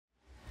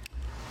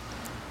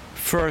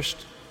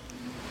First,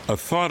 a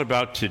thought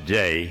about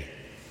today,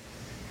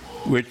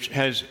 which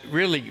has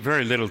really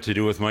very little to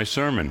do with my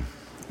sermon,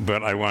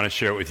 but I want to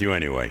share it with you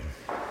anyway.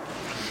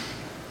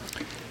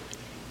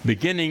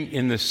 Beginning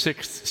in the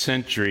 6th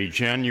century,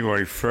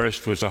 January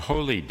 1st was a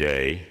holy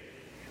day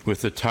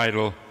with the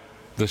title,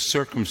 The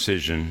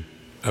Circumcision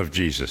of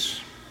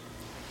Jesus.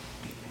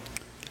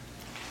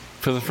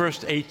 For the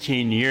first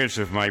 18 years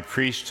of my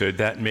priesthood,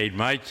 that made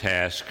my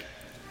task,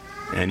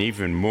 and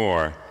even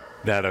more,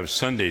 that of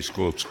Sunday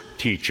school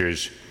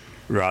teachers,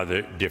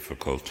 rather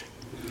difficult.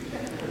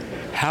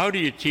 How do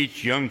you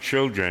teach young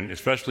children,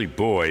 especially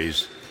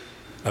boys,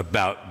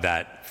 about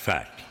that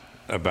fact,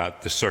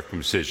 about the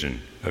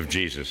circumcision of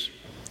Jesus?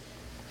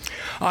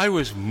 I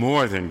was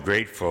more than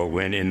grateful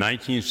when, in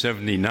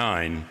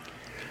 1979,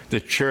 the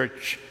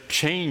church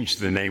changed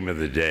the name of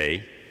the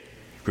day,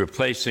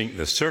 replacing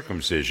the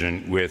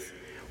circumcision with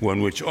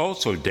one which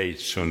also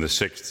dates from the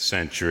 6th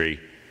century,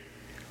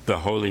 the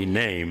holy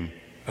name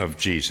of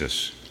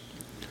Jesus.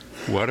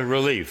 What a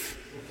relief.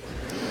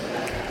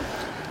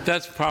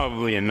 That's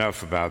probably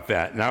enough about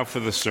that. Now for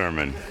the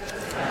sermon.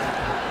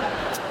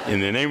 In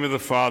the name of the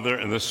Father,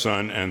 and the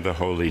Son, and the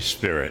Holy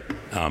Spirit.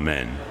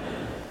 Amen.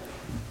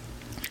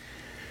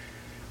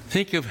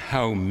 Think of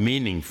how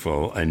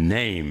meaningful a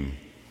name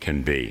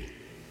can be.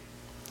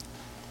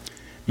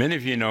 Many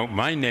of you know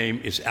my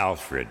name is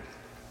Alfred.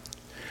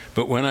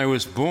 But when I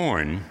was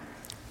born,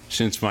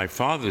 since my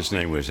father's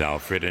name was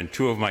Alfred and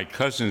two of my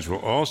cousins were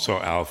also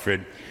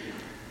Alfred,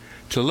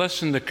 to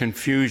lessen the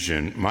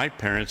confusion, my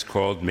parents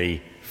called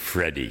me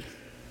Freddie.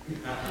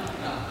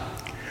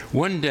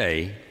 One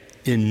day,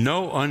 in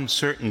no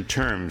uncertain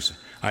terms,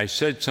 I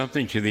said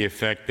something to the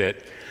effect that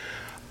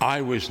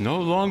I was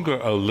no longer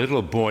a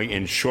little boy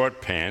in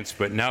short pants,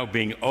 but now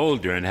being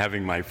older and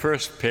having my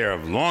first pair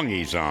of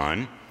longies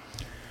on,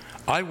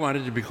 I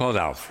wanted to be called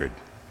Alfred,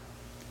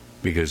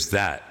 because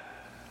that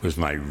was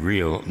my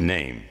real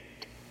name.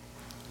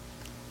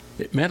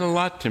 It meant a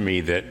lot to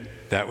me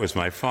that that was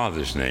my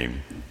father's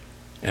name,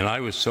 and I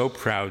was so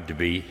proud to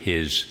be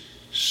his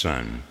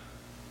son.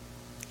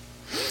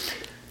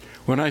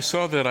 When I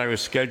saw that I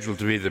was scheduled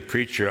to be the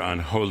preacher on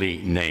Holy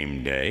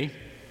Name Day,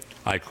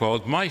 I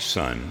called my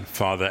son,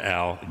 Father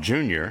Al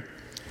Jr.,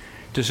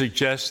 to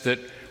suggest that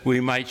we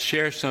might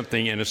share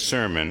something in a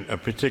sermon, a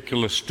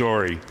particular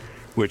story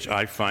which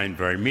I find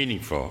very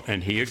meaningful,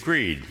 and he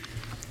agreed.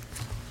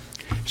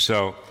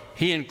 So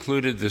he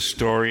included the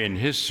story in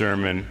his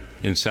sermon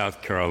in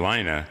South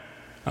Carolina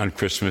on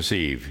Christmas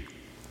Eve,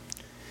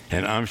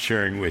 and I'm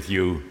sharing with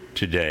you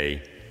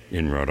today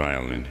in Rhode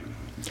Island.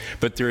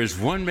 But there is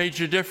one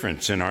major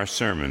difference in our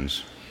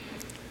sermons.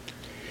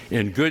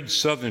 In good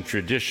Southern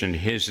tradition,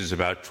 his is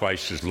about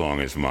twice as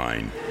long as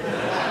mine.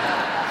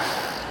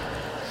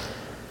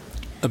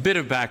 A bit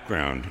of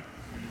background.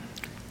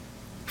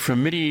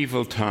 From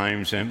medieval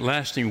times and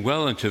lasting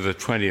well into the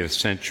 20th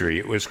century,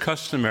 it was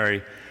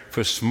customary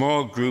for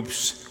small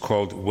groups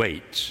called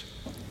waits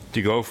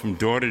to go from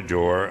door to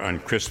door on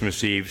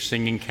Christmas Eve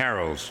singing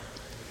carols,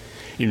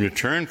 in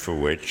return for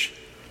which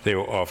they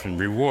were often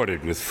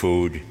rewarded with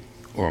food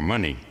or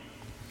money.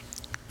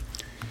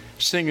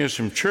 Singers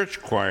from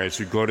church choirs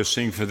would go to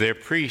sing for their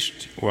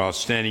priest while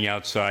standing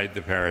outside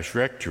the parish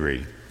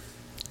rectory.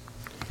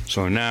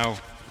 So now,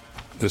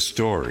 the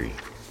story.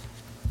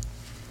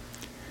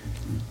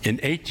 In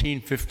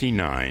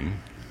 1859,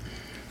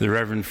 the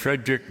Reverend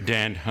Frederick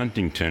Dan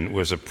Huntington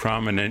was a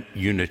prominent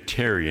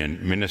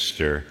Unitarian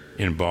minister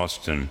in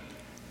Boston,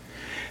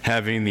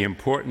 having the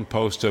important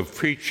post of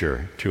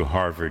preacher to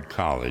Harvard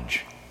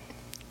College.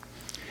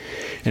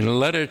 In a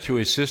letter to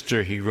his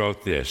sister, he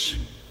wrote this: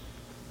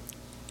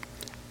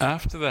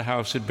 "After the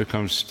house had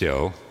become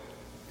still,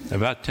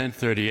 about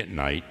 10:30 at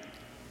night,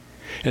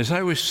 as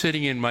I was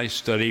sitting in my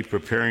study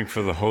preparing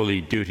for the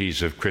holy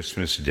duties of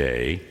Christmas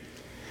Day,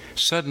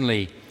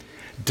 suddenly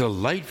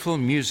delightful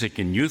music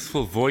and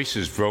youthful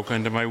voices broke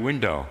under my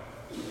window.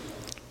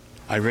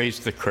 I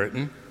raised the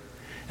curtain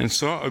and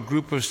saw a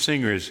group of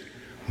singers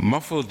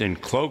muffled in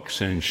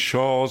cloaks and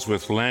shawls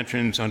with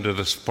lanterns under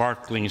the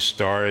sparkling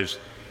stars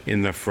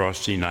in the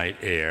frosty night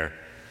air,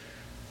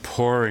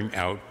 pouring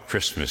out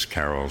Christmas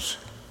carols.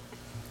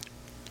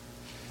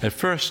 At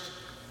first,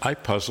 I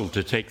puzzled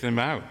to take them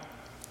out,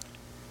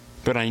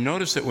 but I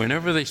noticed that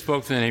whenever they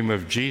spoke the name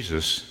of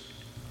Jesus,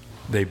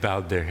 they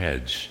bowed their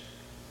heads.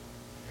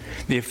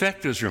 The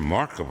effect was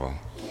remarkable,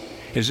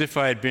 as if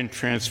I had been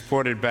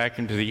transported back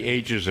into the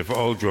ages of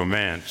old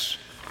romance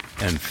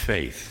and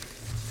faith.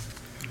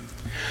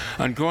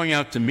 On going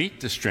out to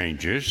meet the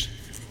strangers,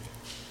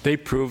 they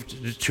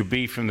proved to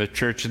be from the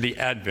Church of the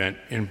Advent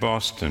in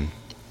Boston.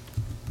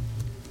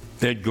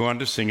 They'd gone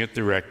to sing at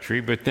the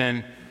rectory, but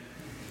then,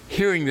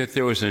 hearing that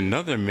there was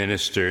another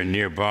minister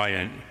nearby,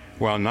 and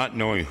while not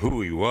knowing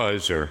who he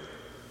was or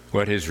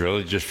what his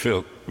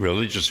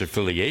religious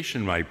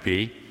affiliation might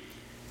be,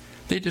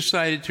 they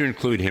decided to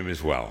include him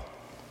as well.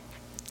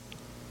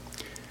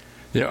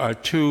 There are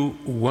two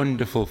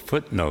wonderful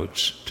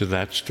footnotes to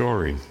that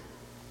story.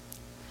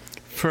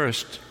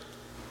 First,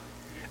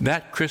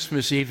 That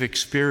Christmas Eve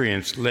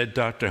experience led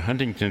Dr.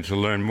 Huntington to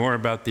learn more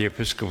about the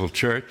Episcopal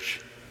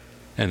Church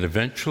and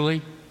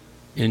eventually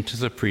into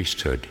the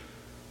priesthood.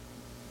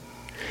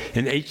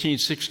 In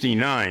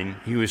 1869,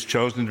 he was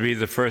chosen to be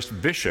the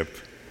first bishop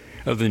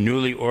of the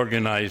newly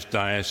organized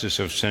Diocese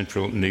of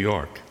Central New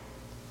York.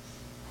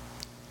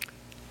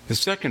 The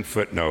second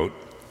footnote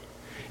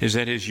is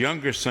that his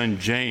younger son,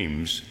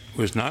 James,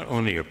 was not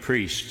only a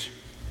priest,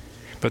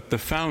 but the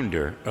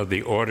founder of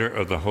the Order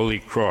of the Holy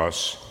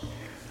Cross,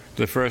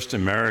 the first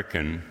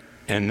American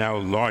and now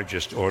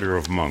largest order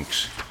of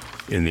monks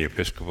in the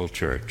Episcopal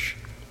Church.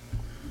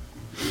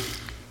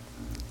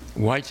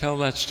 Why tell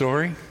that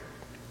story?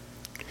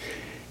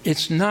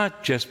 It's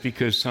not just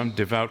because some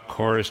devout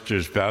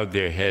choristers bowed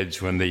their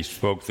heads when they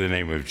spoke the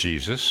name of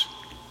Jesus,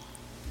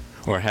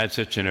 or had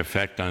such an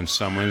effect on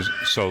someone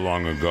so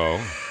long ago.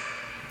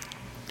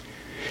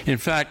 In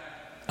fact,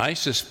 I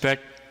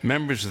suspect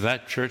members of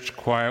that church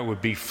choir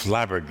would be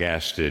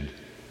flabbergasted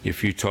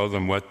if you told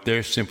them what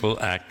their simple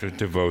act of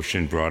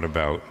devotion brought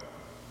about.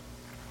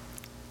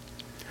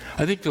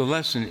 I think the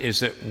lesson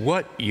is that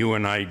what you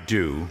and I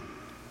do,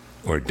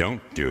 or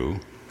don't do,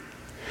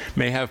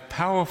 may have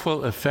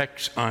powerful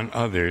effects on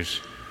others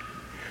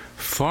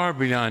far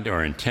beyond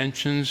our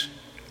intentions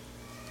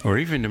or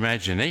even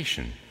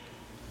imagination.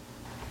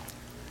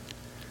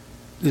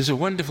 There's a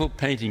wonderful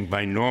painting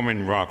by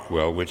Norman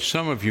Rockwell, which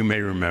some of you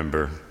may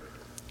remember.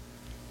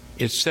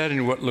 It's set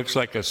in what looks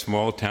like a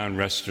small-town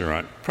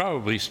restaurant,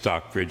 probably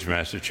Stockbridge,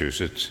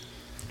 Massachusetts.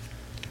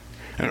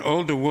 An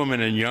older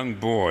woman and young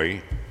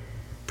boy,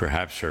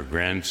 perhaps her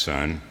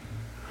grandson,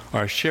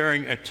 are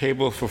sharing a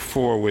table for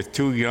four with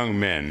two young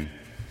men,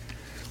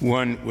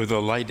 one with a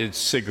lighted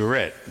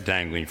cigarette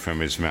dangling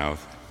from his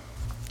mouth.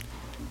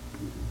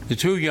 The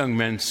two young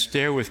men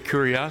stare with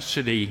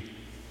curiosity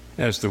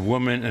as the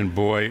woman and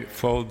boy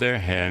fold their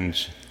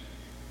hands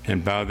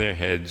and bow their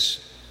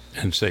heads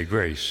and say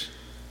grace.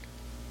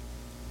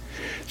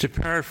 To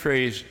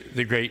paraphrase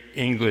the great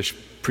English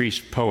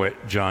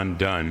priest-poet John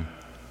Donne,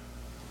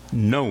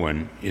 no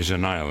one is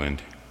an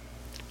island.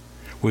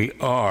 We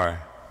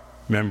are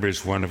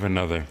members one of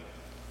another.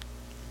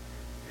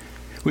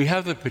 We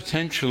have the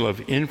potential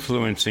of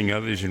influencing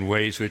others in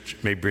ways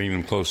which may bring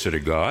them closer to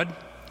God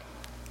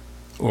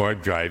or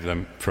drive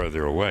them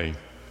further away.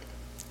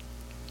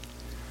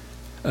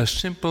 A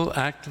simple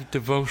act of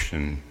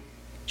devotion,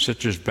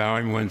 such as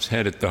bowing one's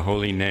head at the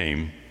holy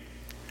name,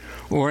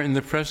 or in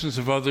the presence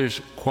of others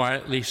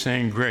quietly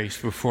saying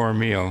grace before a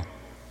meal,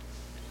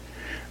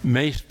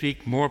 may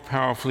speak more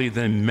powerfully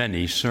than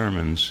many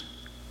sermons.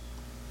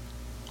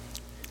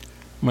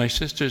 My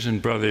sisters and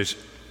brothers,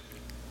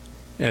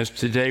 as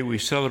today we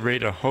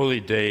celebrate a holy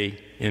day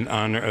in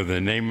honor of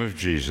the name of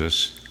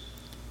Jesus,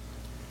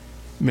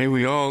 may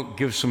we all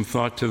give some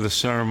thought to the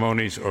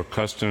ceremonies or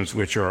customs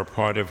which are a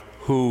part of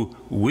who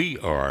we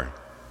are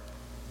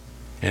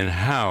and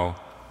how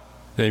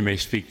they may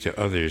speak to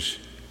others,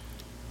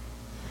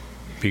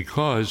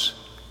 because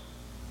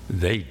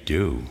they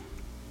do.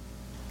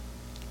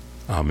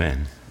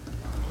 Amen.